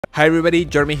Hi everybody,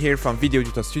 Jeremy here from Video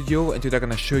Editor Studio, and today I'm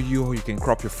gonna show you how you can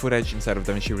crop your footage inside of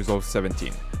Davinci Resolve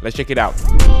 17. Let's check it out.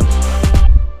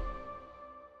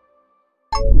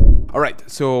 Alright,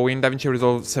 so in Davinci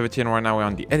Resolve 17 right now we're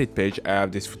on the edit page. I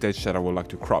have this footage that I would like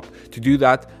to crop. To do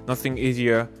that, nothing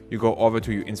easier, you go over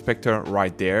to your inspector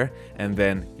right there, and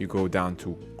then you go down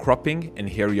to cropping, and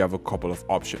here you have a couple of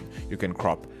options. You can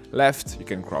crop left, you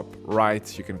can crop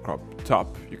right, you can crop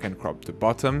top, you can crop the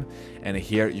bottom, and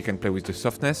here you can play with the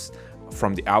softness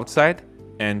from the outside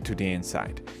and to the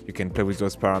inside. You can play with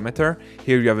those parameters.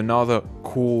 Here you have another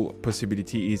cool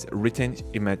possibility is retain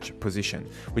image position,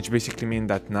 which basically means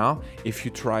that now if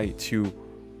you try to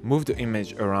move the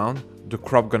image around, the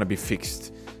crop gonna be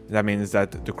fixed. That means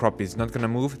that the crop is not gonna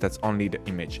move, that's only the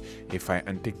image. If I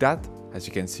untick that, as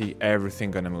you can see,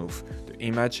 everything gonna move. The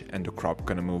image and the crop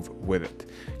gonna move with it.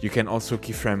 You can also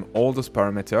keyframe all those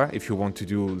parameters. If you want to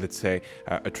do, let's say,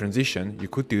 a transition, you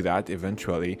could do that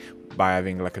eventually by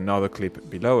having like another clip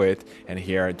below it, and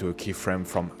here do a keyframe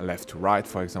from left to right,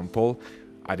 for example,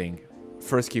 adding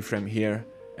first keyframe here,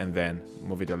 and then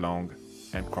move it along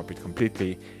and crop it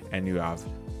completely, and you have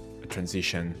a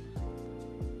transition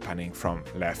panning from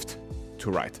left to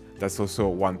right. That's also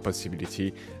one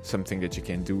possibility, something that you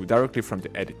can do directly from the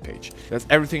edit page. That's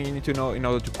everything you need to know in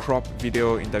order to crop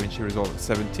video in Davinci Resolve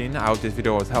 17. I hope this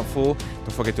video was helpful.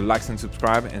 Don't forget to like and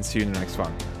subscribe, and see you in the next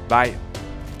one. Bye!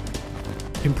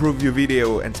 Improve your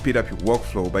video and speed up your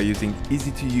workflow by using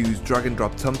easy-to-use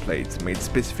drag-and-drop templates made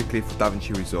specifically for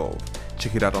Davinci Resolve.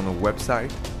 Check it out on our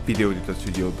website,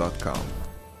 videoeditorstudio.com.